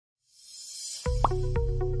Big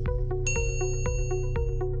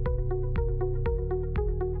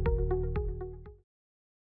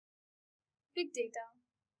data.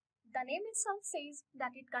 The name itself says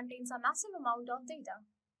that it contains a massive amount of data.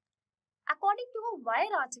 According to a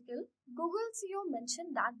Wire article, Google CEO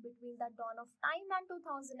mentioned that between the dawn of time and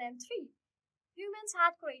 2003, humans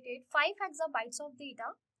had created 5 exabytes of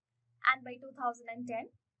data, and by 2010,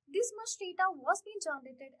 this much data was being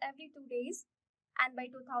generated every 2 days, and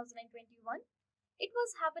by 2021, it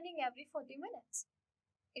was happening every 40 minutes.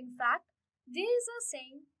 In fact, there is a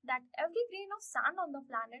saying that every grain of sand on the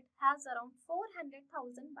planet has around 400,000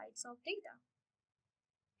 bytes of data.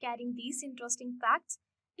 Carrying these interesting facts,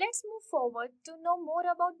 let's move forward to know more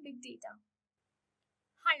about big data.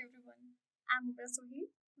 Hi everyone, I'm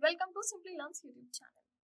Sohil. Welcome to Simplilearn's YouTube channel.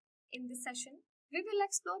 In this session, we will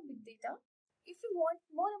explore big data. If you want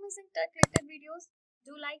more amazing tech-related videos,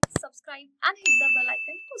 do like, subscribe, and hit the bell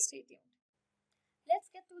icon to stay tuned.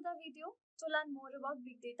 Let's get to the video to learn more about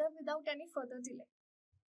big data without any further delay.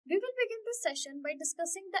 We will begin this session by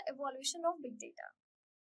discussing the evolution of big data,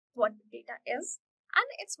 what big data is, and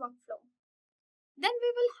its workflow. Then we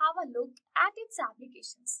will have a look at its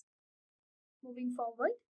applications. Moving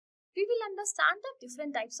forward, we will understand the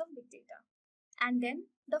different types of big data and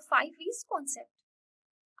then the 5 V's concept.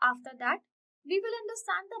 After that, we will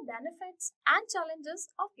understand the benefits and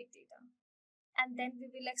challenges of big data. And then we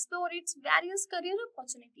will explore its various career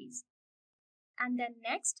opportunities. And then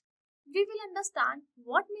next, we will understand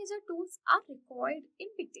what major tools are required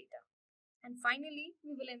in big data. And finally,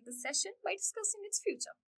 we will end this session by discussing its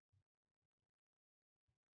future.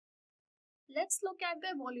 Let's look at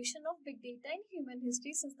the evolution of big data in human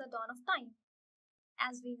history since the dawn of time.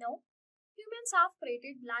 As we know, humans have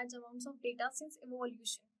created large amounts of data since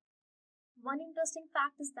evolution. One interesting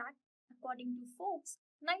fact is that, according to Forbes,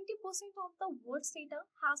 90% of the world's data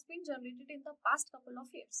has been generated in the past couple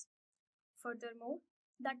of years. Furthermore,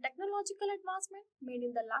 the technological advancements made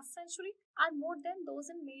in the last century are more than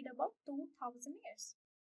those made about 2000 years.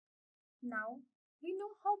 Now, we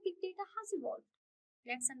know how big data has evolved.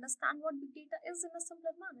 Let's understand what big data is in a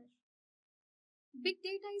simpler manner. Big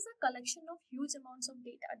data is a collection of huge amounts of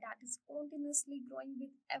data that is continuously growing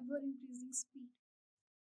with ever-increasing speed.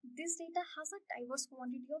 This data has a diverse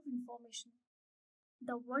quantity of information.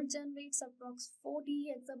 The world generates approx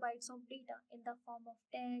 40 exabytes of data in the form of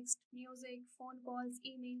text, music, phone calls,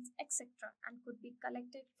 emails, etc. and could be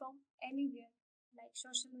collected from anywhere like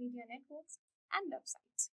social media networks and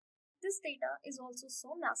websites. This data is also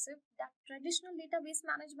so massive that traditional database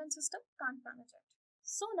management system can't manage it.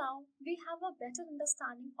 So now we have a better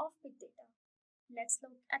understanding of big data. Let's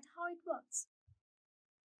look at how it works.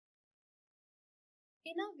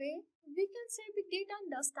 In a way, we can say big data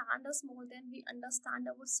understands us more than we understand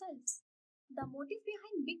ourselves. The motive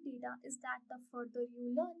behind big data is that the further you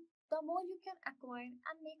learn, the more you can acquire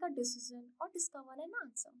and make a decision or discover an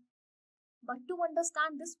answer. But to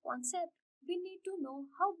understand this concept, we need to know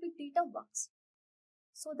how big data works.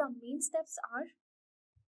 So the main steps are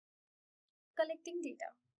collecting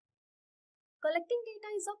data. Collecting data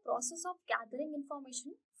is a process of gathering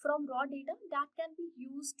information from raw data that can be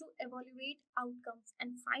used to evaluate outcomes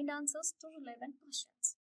and find answers to relevant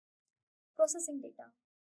questions. Processing data.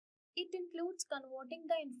 It includes converting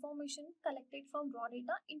the information collected from raw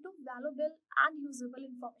data into valuable and usable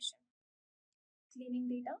information.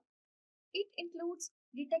 Cleaning data. It includes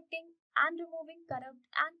detecting and removing corrupt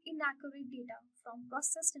and inaccurate data from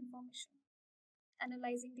processed information.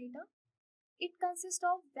 Analyzing data. It consists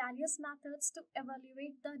of various methods to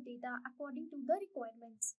evaluate the data according to the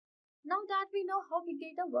requirements. Now that we know how big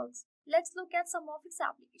data works, let's look at some of its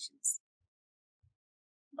applications.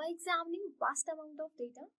 By examining vast amount of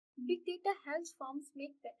data, big data helps firms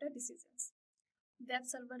make better decisions. Web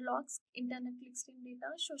server logs, internet clickstream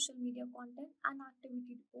data, social media content and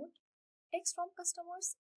activity report, text from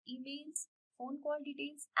customers, emails, phone call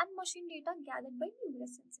details, and machine data gathered by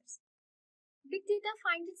numerous sensors. Big data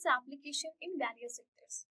finds its application in various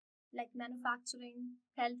sectors like manufacturing,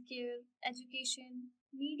 healthcare, education,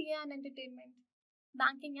 media and entertainment,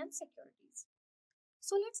 banking and securities.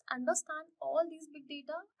 So let's understand all these big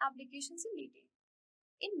data applications in detail.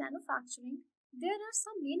 In manufacturing, there are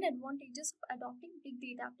some main advantages of adopting big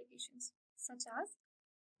data applications such as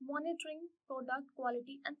monitoring product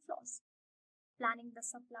quality and flaws, planning the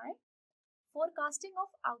supply, forecasting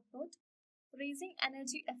of output, raising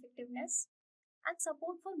energy effectiveness, and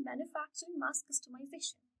support for manufacturing mass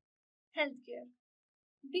customization. Healthcare.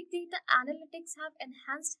 Big data analytics have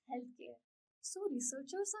enhanced healthcare. So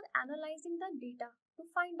researchers are analyzing the data to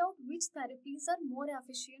find out which therapies are more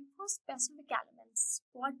efficient for specific ailments,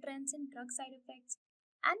 spot trends in drug side effects,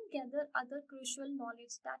 and gather other crucial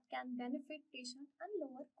knowledge that can benefit patients and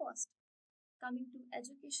lower cost. Coming to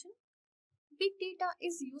education, big data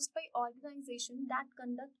is used by organizations that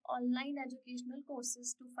conduct online educational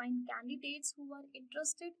courses to find candidates who are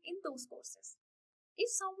interested in those courses.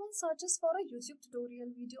 If someone searches for a YouTube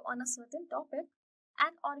tutorial video on a certain topic,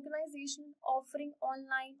 an organization offering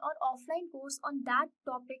online or offline course on that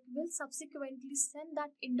topic will subsequently send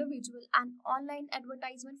that individual an online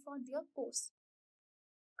advertisement for their course.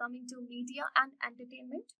 Coming to media and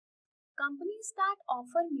entertainment, companies that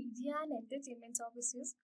offer media and entertainment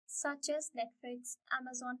services such as Netflix,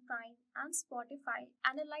 Amazon Prime, and Spotify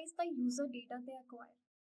analyze the user data they acquire.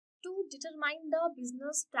 To determine the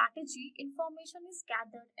business strategy, information is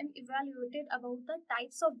gathered and evaluated about the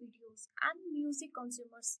types of videos and music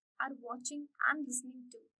consumers are watching and listening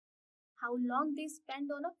to, how long they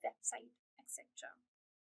spend on a website, etc.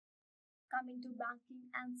 Coming to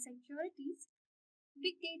banking and securities,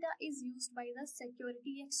 big data is used by the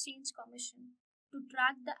Security Exchange Commission to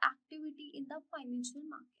track the activity in the financial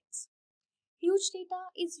markets. Huge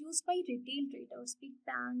data is used by retail traders, big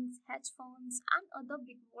banks, hedge funds, and other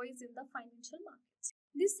big boys in the financial markets.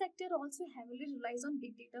 This sector also heavily relies on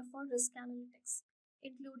big data for risk analytics,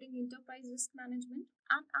 including enterprise risk management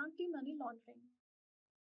and anti money laundering.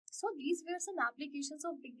 So, these were some applications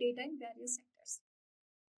of big data in various sectors.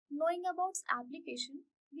 Knowing about its application,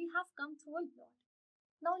 we have come through a lot.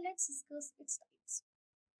 Now, let's discuss its types.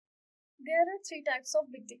 There are three types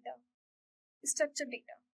of big data: structured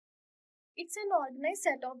data. It's an organized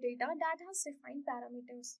set of data that has defined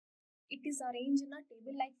parameters. It is arranged in a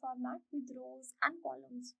table like format with rows and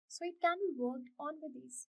columns, so it can be worked on with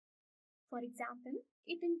ease. For example,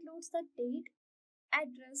 it includes the date,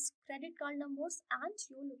 address, credit card numbers, and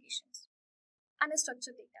geolocations.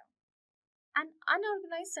 Unstructured data. An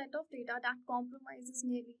unorganized set of data that compromises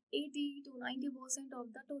nearly 80 to 90%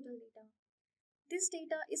 of the total data. This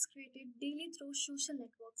data is created daily through social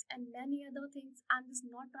networks and many other things and is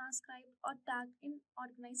not transcribed or tagged in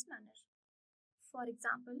organized manner. For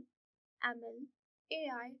example, ML,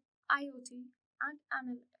 AI, IoT, and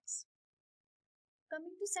analytics.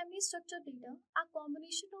 Coming to semi-structured data, a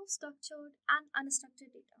combination of structured and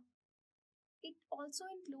unstructured data. It also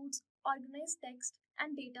includes organized text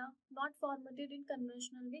and data not formatted in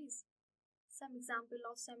conventional ways. Some example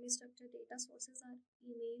of semi-structured data sources are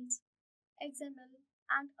emails, XML,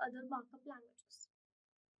 and other markup languages.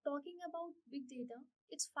 Talking about big data,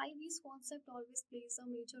 its 5 E's concept always plays a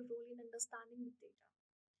major role in understanding big data.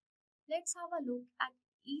 Let's have a look at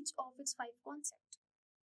each of its 5 concepts.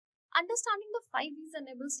 Understanding the 5 E's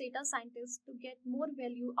enables data scientists to get more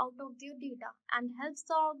value out of their data and helps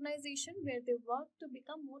the organization where they work to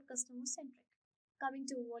become more customer centric. Coming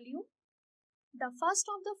to volume, the first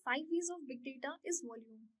of the 5 E's of big data is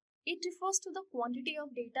volume. It refers to the quantity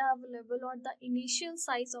of data available or the initial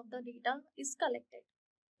size of the data is collected,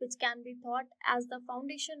 which can be thought as the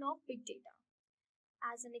foundation of big data.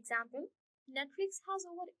 As an example, Netflix has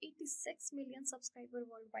over 86 million subscribers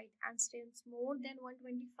worldwide and streams more than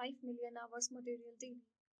 125 million hours material daily,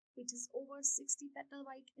 which is over 60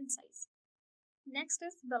 petabyte in size. Next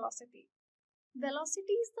is velocity.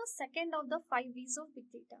 Velocity is the second of the 5 V's of big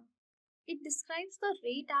data. It describes the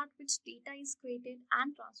rate at which data is created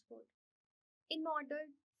and transferred. In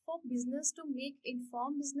order for business to make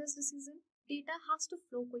informed business decisions, data has to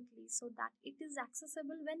flow quickly so that it is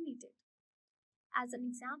accessible when needed. As an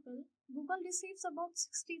example, Google receives about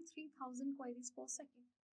 63,000 queries per second.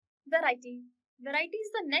 Variety. Variety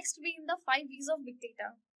is the next V in the 5 V's of big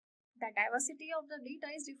data. The diversity of the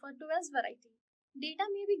data is referred to as variety. Data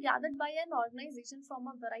may be gathered by an organization from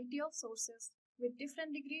a variety of sources with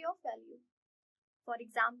different degree of value. For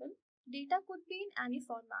example, data could be in any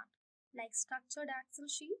format, like structured Excel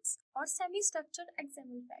sheets or semi-structured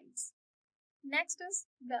XML files. Next is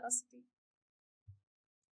veracity.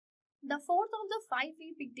 The fourth of the 5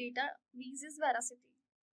 V big data V's is veracity.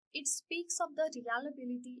 It speaks of the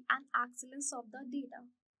reliability and excellence of the data.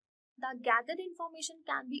 The gathered information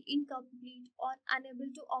can be incomplete or unable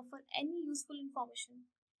to offer any useful information.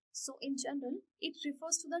 So, in general, it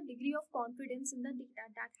refers to the degree of confidence in the data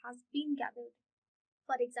that has been gathered.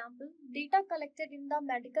 For example, data collected in the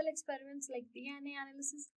medical experiments like DNA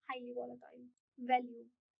analysis highly volatile.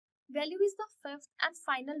 Value. Value is the fifth and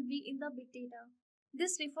final V in the big data.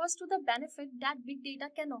 This refers to the benefit that big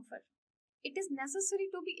data can offer. It is necessary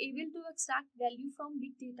to be able to extract value from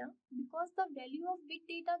big data because the value of big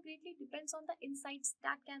data greatly depends on the insights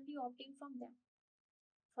that can be obtained from them.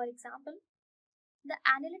 For example, the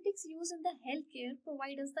analytics used in the healthcare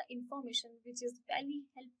provide us the information which is very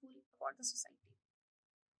helpful for the society.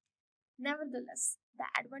 Nevertheless, the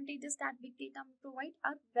advantages that big data may provide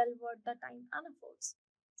are well worth the time and efforts.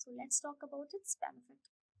 So let's talk about its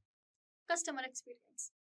benefit. Customer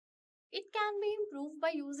experience. It can be improved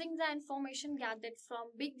by using the information gathered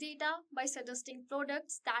from big data by suggesting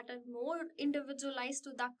products that are more individualized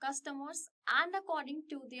to the customers and according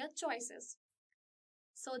to their choices.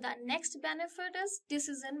 So, the next benefit is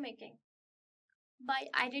decision making.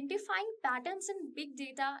 By identifying patterns in big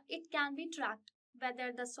data, it can be tracked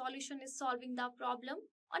whether the solution is solving the problem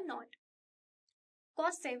or not.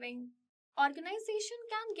 Cost saving. Organization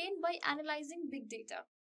can gain by analyzing big data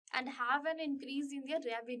and have an increase in their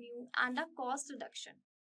revenue and a cost reduction.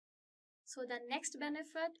 So the next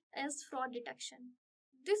benefit is fraud detection.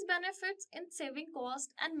 This benefits in saving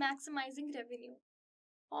cost and maximizing revenue.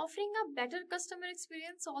 Offering a better customer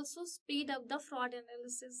experience also speed up the fraud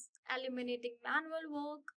analysis, eliminating manual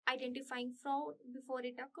work, identifying fraud before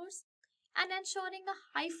it occurs, and ensuring a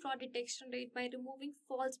high fraud detection rate by removing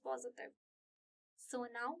false positive. So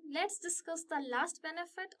now let's discuss the last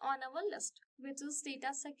benefit on our list, which is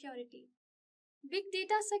data security. Big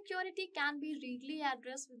data security can be readily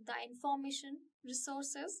addressed with the information,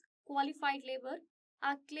 resources, qualified labor,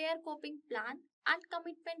 a clear coping plan, and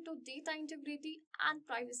commitment to data integrity and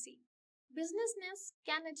privacy. Businesses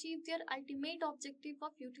can achieve their ultimate objective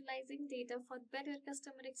of utilizing data for better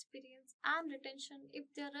customer experience and retention if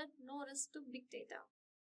there are no risks to big data.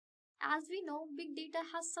 As we know, big data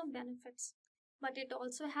has some benefits, but it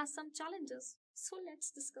also has some challenges. So let's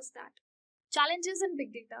discuss that. Challenges in big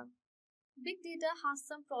data. Big data has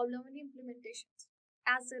some problem in implementations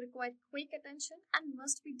as they require quick attention and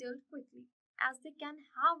must be dealt quickly as they can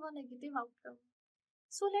have a negative outcome.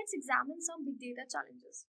 So let's examine some big data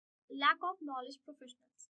challenges. Lack of knowledge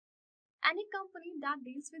professionals. Any company that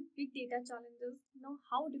deals with big data challenges know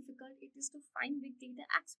how difficult it is to find big data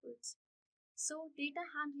experts. So data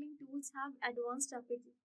handling tools have advanced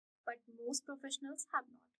rapidly, but most professionals have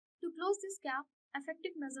not. To close this gap,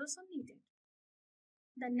 effective measures are needed.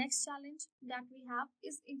 The next challenge that we have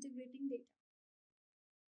is integrating data.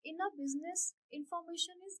 In a business,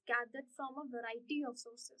 information is gathered from a variety of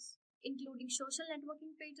sources, including social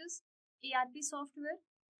networking pages, ERP software,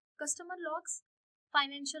 customer logs,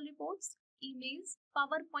 financial reports, emails,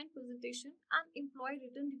 PowerPoint presentation, and employee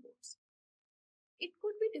written reports. It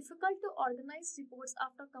could be difficult to organize reports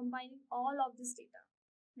after combining all of this data.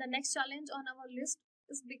 The next challenge on our list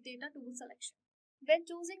is big data tool selection. When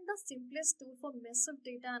choosing the simplest tool for massive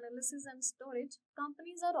data analysis and storage,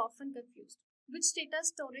 companies are often confused. Which data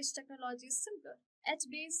storage technology is simpler,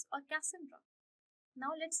 HBase or Cassandra?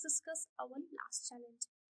 Now let's discuss our last challenge,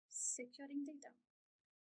 securing data.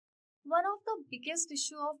 One of the biggest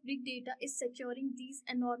issues of big data is securing these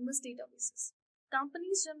enormous databases.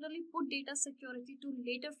 Companies generally put data security to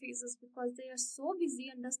later phases because they are so busy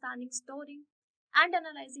understanding, storing, and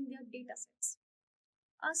analyzing their datasets.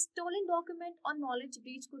 A stolen document or knowledge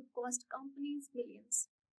breach could cost companies millions.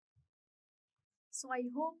 So I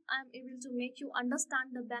hope I am able to make you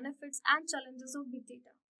understand the benefits and challenges of big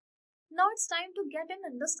data. Now it's time to get an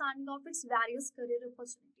understanding of its various career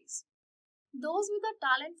opportunities. Those with a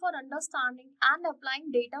talent for understanding and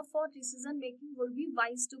applying data for decision making would be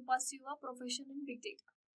wise to pursue a profession in big data.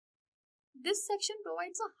 This section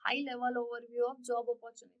provides a high level overview of job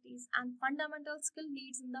opportunities and fundamental skill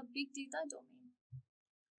needs in the big data domain.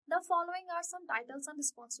 The following are some titles and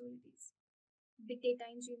responsibilities. Big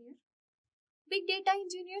Data Engineer. Big data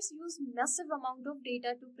engineers use massive amount of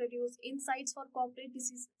data to produce insights for corporate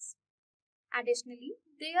decisions. Additionally,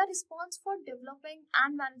 they are responsible for developing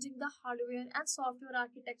and managing the hardware and software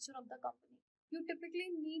architecture of the company. You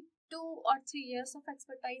typically need 2 or 3 years of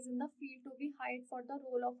expertise in the field to be hired for the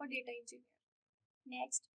role of a data engineer.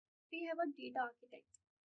 Next, we have a data architect,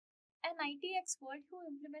 an IT expert who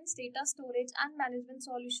implements data storage and management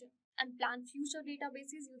solutions and plan future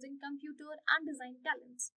databases using computer and design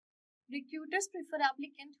talents. Recruiters prefer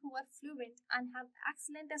applicants who are fluent and have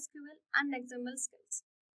excellent SQL and XML skills.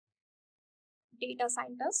 Data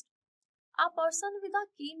scientist, a person with a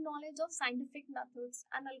keen knowledge of scientific methods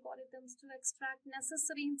and algorithms to extract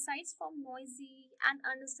necessary insights from noisy and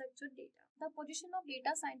unstructured data. The position of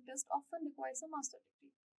data scientist often requires a master's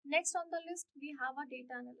degree. Next on the list, we have a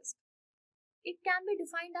data analyst. It can be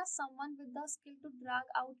defined as someone with the skill to drag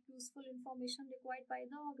out useful information required by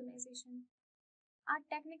the organization. A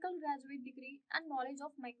technical graduate degree and knowledge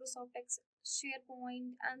of Microsoft Excel,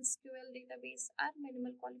 SharePoint, and SQL database are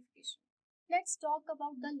minimal qualifications. Let's talk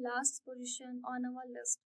about the last position on our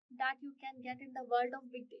list that you can get in the world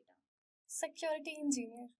of big data. Security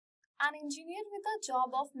engineer. An engineer with a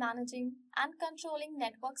job of managing and controlling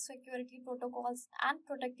network security protocols and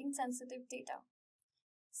protecting sensitive data.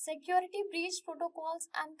 Security breach protocols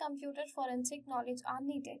and computer forensic knowledge are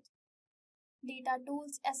needed. Data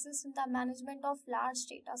tools assist in the management of large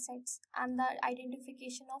data sets and the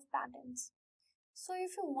identification of patterns. So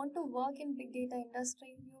if you want to work in big data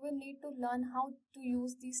industry, you will need to learn how to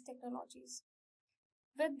use these technologies.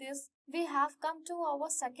 With this, we have come to our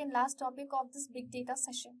second last topic of this big data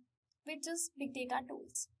session, which is big data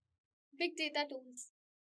tools. Big data tools.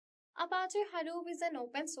 Apache Hadoop is an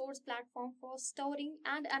open source platform for storing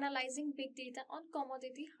and analyzing big data on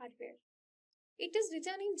commodity hardware. It is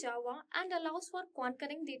written in Java and allows for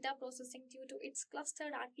concurrent data processing due to its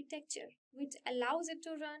clustered architecture, which allows it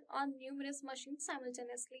to run on numerous machines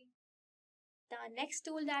simultaneously. The next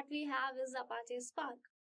tool that we have is Apache Spark.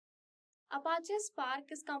 Apache Spark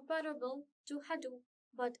is comparable to Hadoop,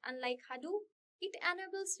 but unlike Hadoop, it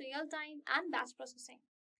enables real-time and batch processing.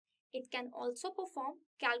 It can also perform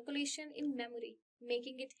calculation in memory,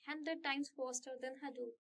 making it 100 times faster than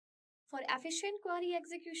Hadoop. For efficient query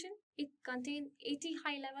execution, it contains 80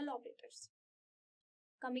 high-level operators.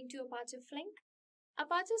 Coming to Apache Flink.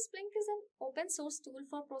 Apache Flink is an open-source tool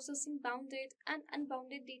for processing bounded and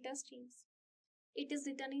unbounded data streams. It is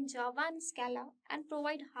written in Java and Scala and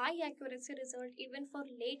provides high accuracy result even for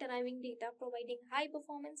late arriving data, providing high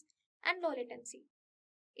performance and low latency.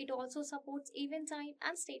 It also supports event time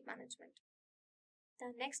and state management.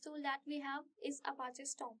 The next tool that we have is Apache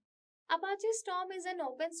Storm. Apache Storm is an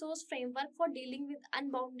open source framework for dealing with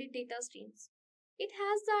unbounded data streams. It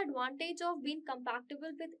has the advantage of being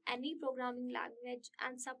compatible with any programming language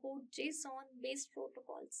and support JSON-based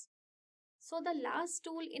protocols. So the last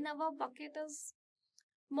tool in our bucket is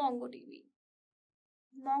MongoDB.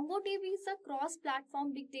 MongoDB is a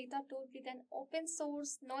cross-platform big data tool with an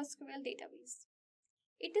open-source NoSQL database.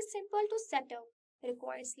 It is simple to set up,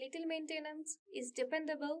 requires little maintenance, is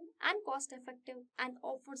dependable and cost-effective, and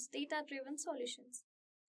offers data-driven solutions.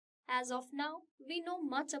 As of now, we know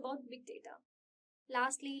much about big data.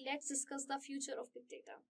 Lastly, let's discuss the future of big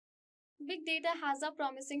data. Big data has a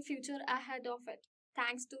promising future ahead of it,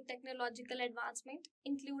 thanks to technological advancement,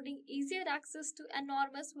 including easier access to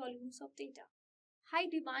enormous volumes of data, high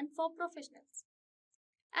demand for professionals.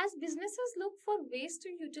 As businesses look for ways to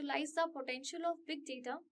utilize the potential of big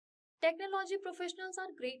data, technology professionals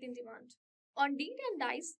are great in demand. On Deed and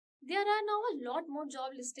Dice, there are now a lot more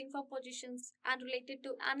job listings for positions and related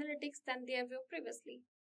to analytics than there were previously.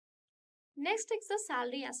 Next is the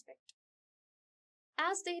salary aspect.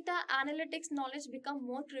 As data analytics knowledge become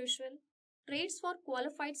more crucial, rates for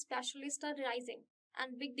qualified specialists are rising,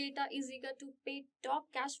 and big data is eager to pay top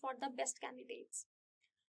cash for the best candidates.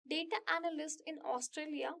 Data analyst in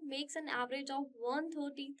Australia makes an average of $130,000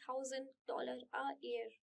 a year.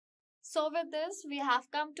 So with this, we have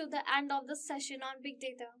come to the end of the session on big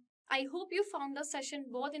data. I hope you found the session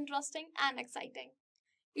both interesting and exciting.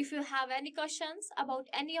 If you have any questions about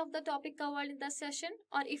any of the topic covered in the session,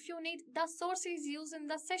 or if you need the sources used in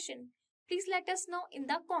the session, please let us know in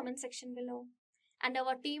the comment section below. And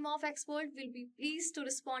our team of experts will be pleased to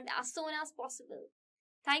respond as soon as possible.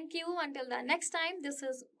 Thank you. Until the next time, this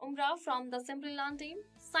is Umra from the Simplilearn team.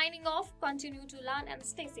 Signing off, continue to learn and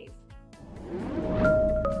stay safe.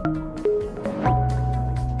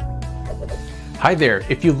 Hi there,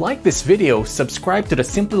 if you like this video, subscribe to the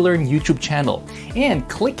Simplilearn YouTube channel and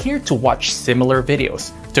click here to watch similar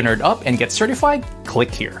videos. To nerd up and get certified,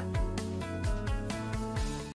 click here.